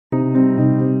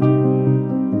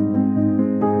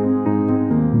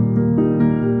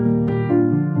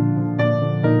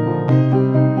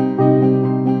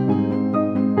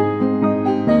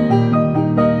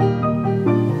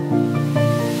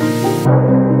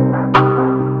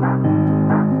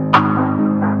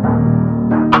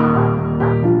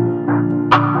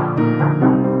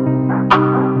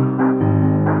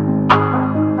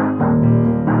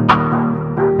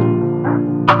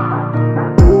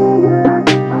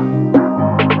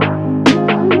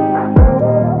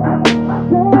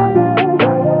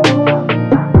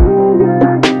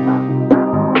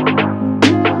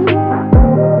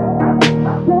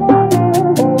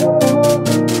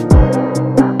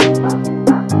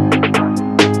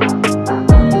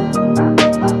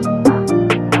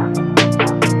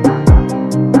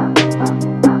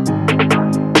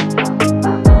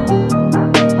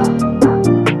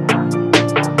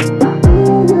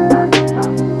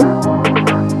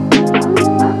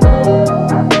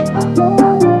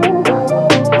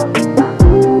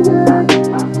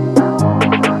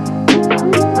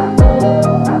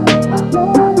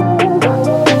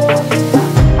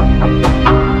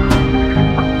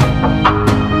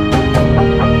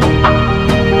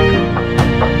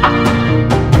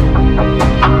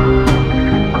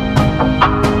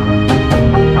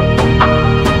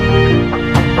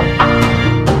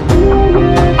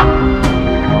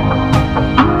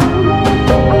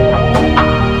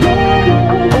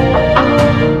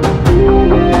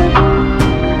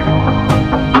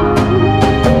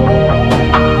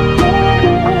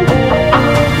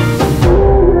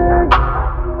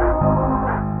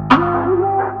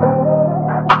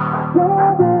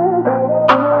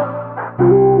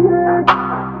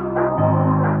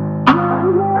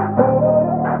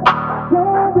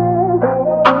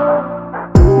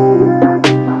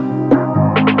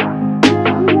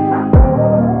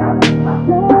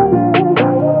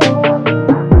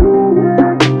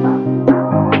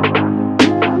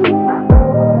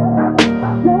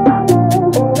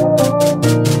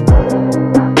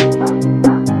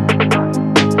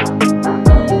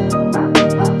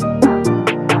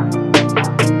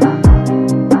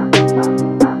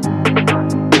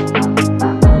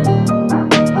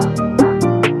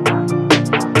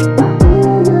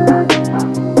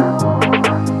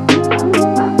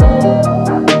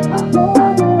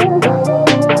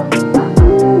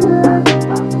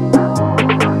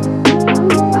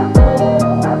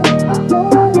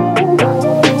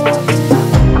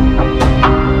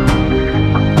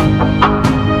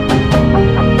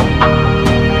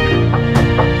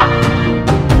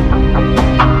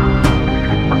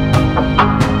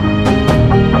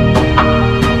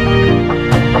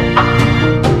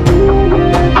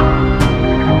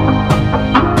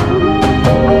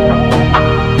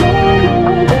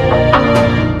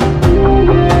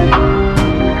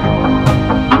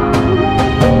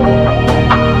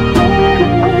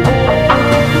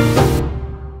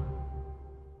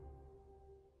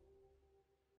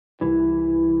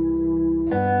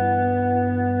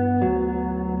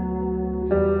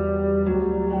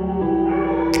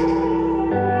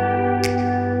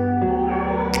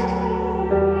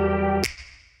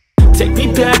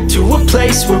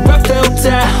place where I felt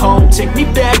at home. Take me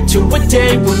back to a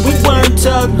day when we weren't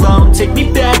alone. Take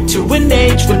me back to an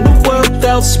age when the world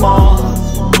felt small,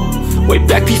 way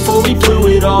back before we blew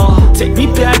it all. Take me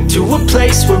back to a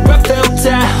place where I felt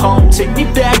at home. Take me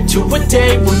back to a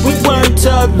day when we weren't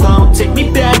alone. Take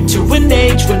me back to an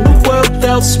age when the world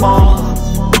felt small,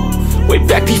 way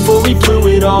back before we blew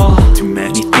it all. Too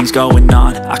many things going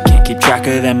on, I can't keep track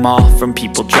of them all. From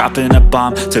people dropping a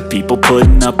bomb to people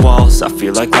putting up walls. I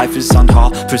feel like life is on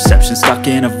hold, perception stuck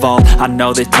in a vault. I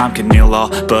know that time can heal all,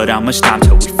 but how much time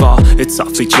till we fall? It's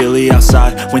awfully chilly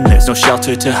outside when there's no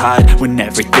shelter to hide. When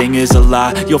everything is a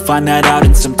lie, you'll find that out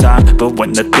in some time. But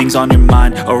when the things on your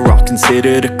mind are all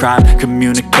considered a crime,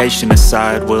 communication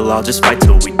aside, we'll all just fight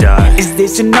till we die. Is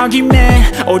this an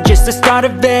argument or just the start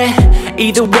of it?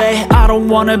 Either way, I don't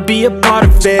wanna be a part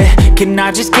of it. Can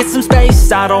I just get some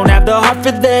space? I don't have the heart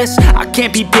for this. I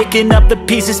can't be picking up the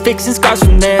pieces, fixing scars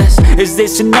from this. Is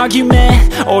this an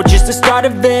argument or just the start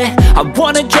of it? I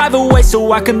wanna drive away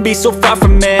so I can be so far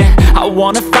from it. I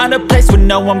wanna find a place where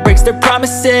no one breaks their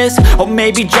promises, or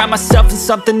maybe drown myself in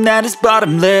something that is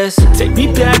bottomless. Take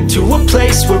me back to a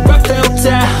place where I felt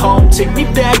at home. Take me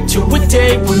back to a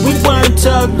day when we weren't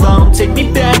alone. Take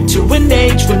me back to an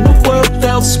age when the world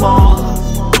felt small,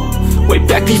 way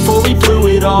back before we blew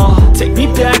it all. Take me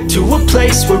back to a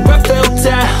place where I felt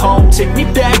at home. Take me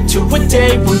back to a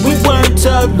day when we weren't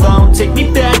alone. Take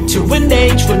me back to an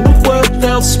age when the world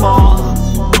felt small,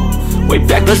 way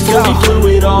back before we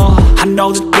blew it all. I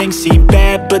know that things seem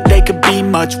bad, but they could be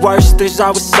much worse. There's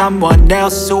always someone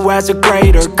else who has a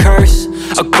greater curse,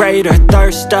 a greater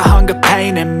thirst, a hunger,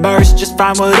 pain, and mercy. Just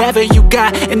find whatever you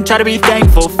got and try to be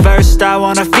thankful first. I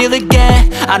wanna feel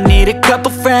again, I need a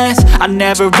couple friends. I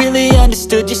never really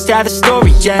understood just how the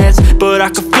story ends, but I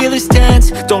can feel it's tense,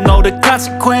 don't know the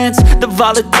consequence. The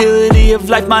volatility of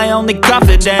life, my only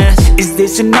confidence. Is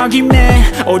this an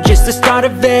argument or just the start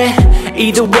of it?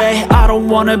 Either way, I don't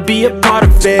wanna be a part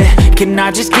of it. Can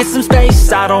I just get some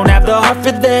space? I don't have the heart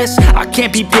for this. I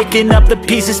can't be picking up the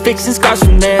pieces, fixing scars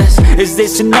from this. Is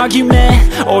this an argument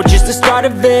or just the start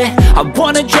of it? I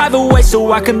wanna drive away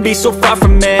so I can be so far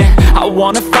from it. I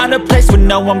wanna find a place where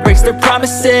no one breaks their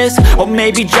promises, or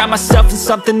maybe drown myself in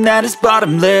something that is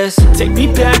bottomless. Take me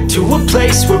back to a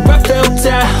place where I felt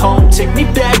at home. Take me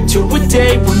back to a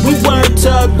day when we weren't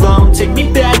alone. Take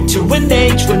me back to an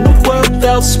age when the world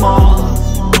felt small,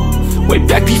 way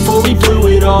back before we blew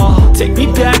it all. Take me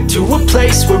back to a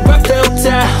place where I felt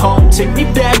at home. Take me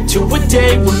back to a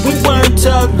day when we weren't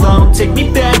alone. Take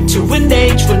me back to an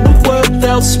age when the world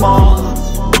felt small,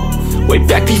 way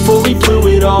back before we blew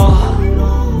it all.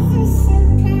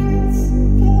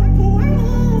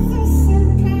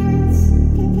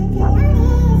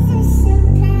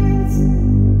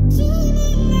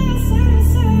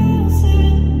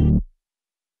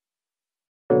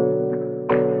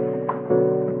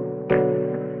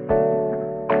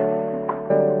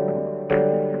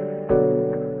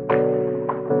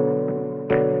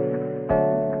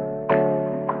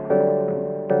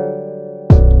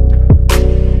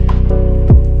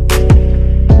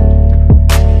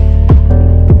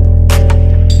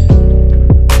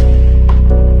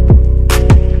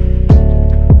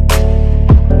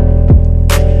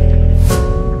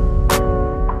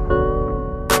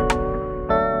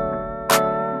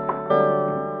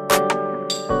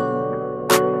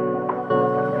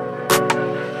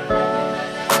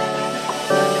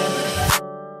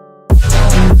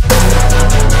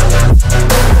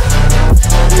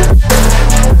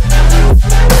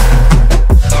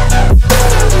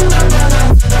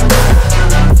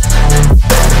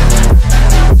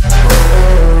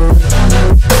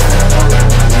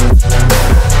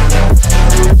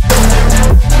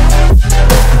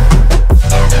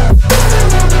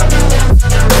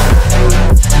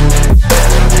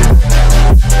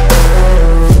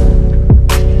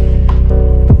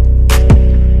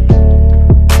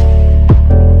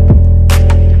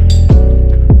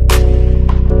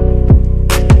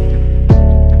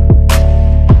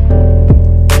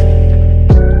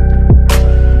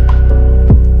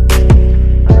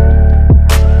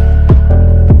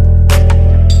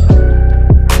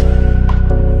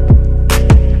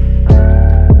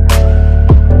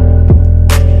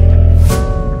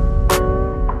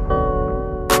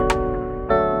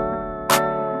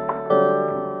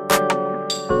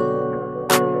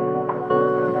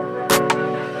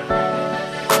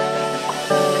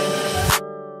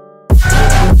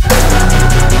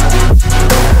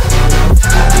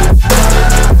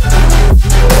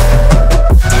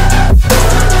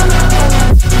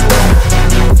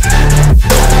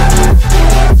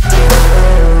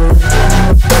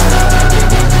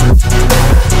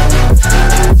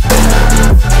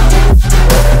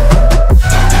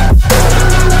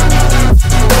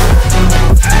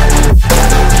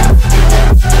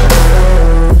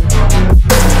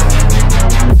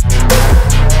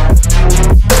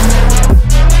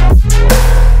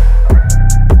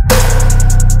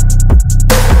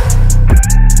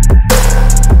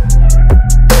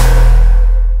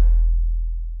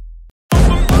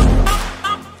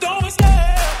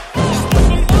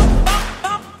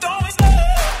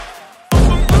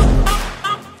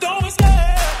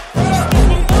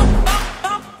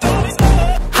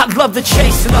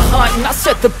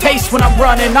 the pace when I'm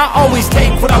running. I always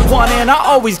take what I want and I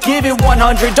always give it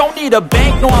 100. Don't need a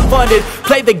bank, no I'm funded.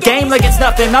 Play the game like it's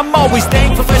nothing. I'm always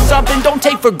thankful for something. Don't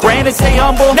take for granted, stay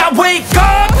humble. Now wake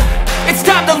up! It's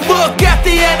time to look at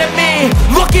the enemy.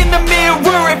 Look in the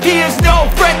mirror if he is no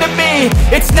friend to me.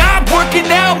 It's not working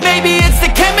out, maybe it's the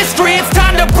chemistry. It's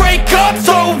time to break up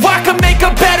so I can make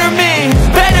a better me.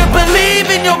 Better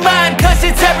believe in your mind, cause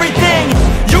it's everything.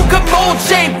 You can mold,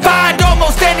 shape, find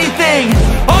almost anything.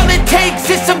 All it takes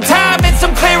is some time and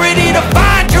some clarity to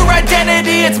find your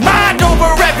identity. It's mind over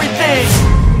everything.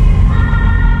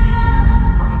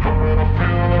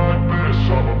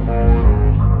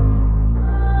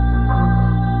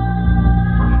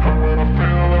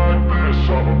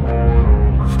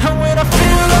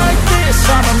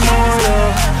 I'm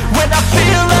immortal. When I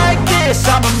feel like this,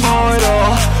 I'm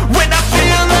immortal. When I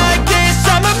feel like this,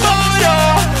 I'm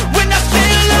immortal. When I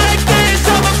feel like this,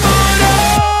 I'm immortal.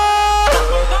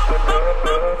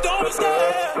 Don't be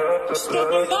scared. Just give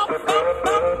me up.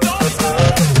 Don't be scared.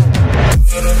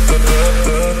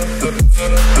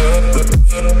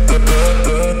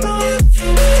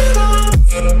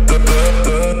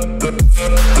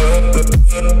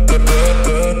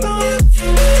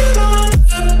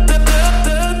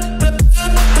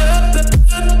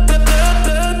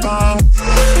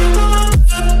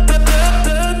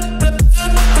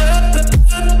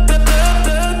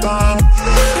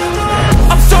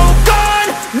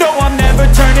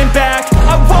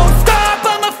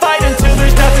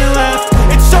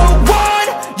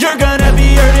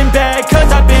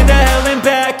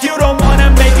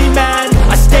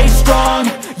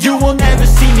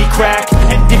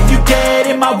 And if you get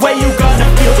in my way, you gonna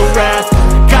feel the wrath.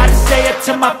 Gotta say it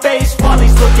to my face while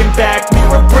he's looking back.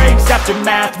 Mirror breaks after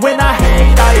math. When I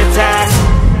hate, I attack.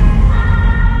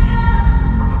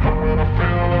 When I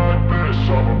feel like this,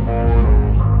 I'm immortal.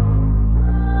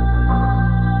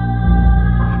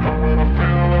 When I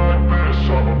feel like this,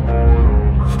 I'm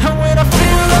immortal. When I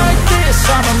feel like this,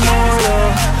 I'm immortal.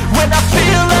 When I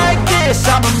feel like this,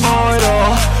 I'm immortal.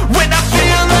 When I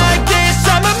feel like this,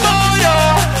 I'm immortal.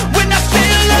 When I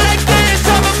feel like this,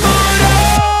 I'm immortal.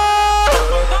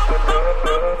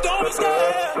 Don't be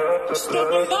scared. Just give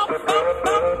me up.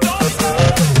 Don't be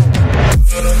scared.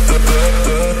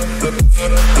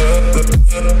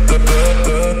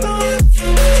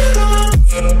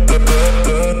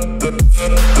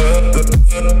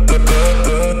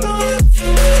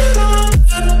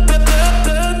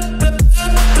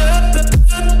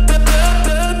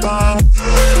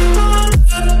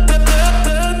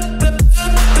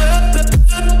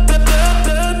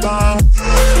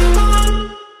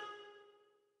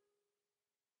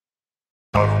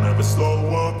 I don't ever slow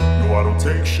up, no I don't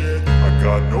take shit. I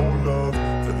got no love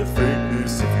for the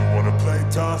fakeness. If you wanna play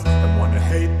tough and wanna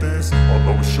hate this, I'll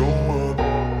always show up.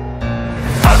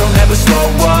 I don't ever slow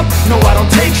up, no I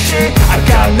don't take shit. I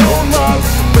got no love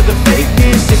for the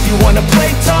fakeness. If you wanna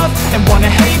play tough and wanna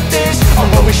hate this,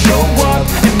 I'll always show up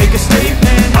and make a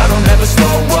statement. I don't ever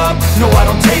slow up, no I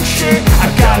don't take shit. I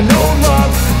got no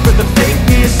love for the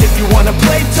fakeness. If you wanna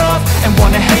play tough and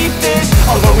wanna hate this,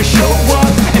 I'll always show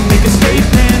up and make a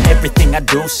statement. Everything I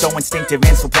do so instinctive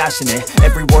and so passionate.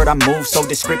 Every word I move so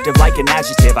descriptive like an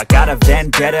adjective. I got a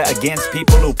vendetta against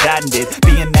people who patented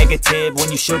being negative when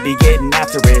you should be getting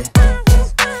after it.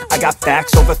 I got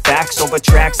facts over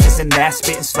tracks, this and that.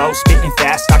 Spitting slow, spitting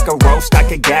fast. I could roast, I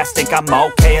could gas. Think I'm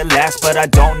okay at last, but I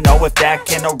don't know if that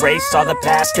can erase all the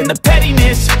past. And the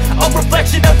pettiness, a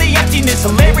reflection of the emptiness.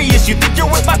 Hilarious, you think you're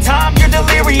worth my time, you're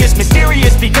delirious.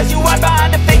 Mysterious, because you hide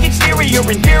behind a fake exterior.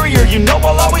 Inferior, you know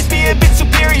I'll always be a bit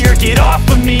superior. Get off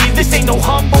of me, this ain't no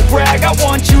humble brag. I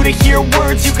want you to hear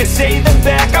words, you can say them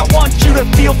back. I want you to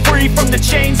feel free from the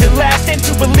chains at last, and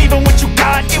to believe in what you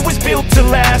got, it was built to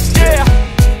last, yeah.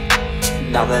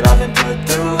 Now that I've been put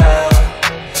through hell,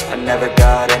 I never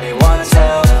got anyone's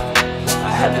help.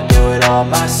 I had to do it all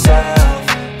myself.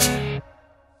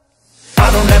 I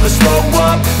don't ever slow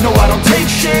up, no I don't take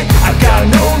shit.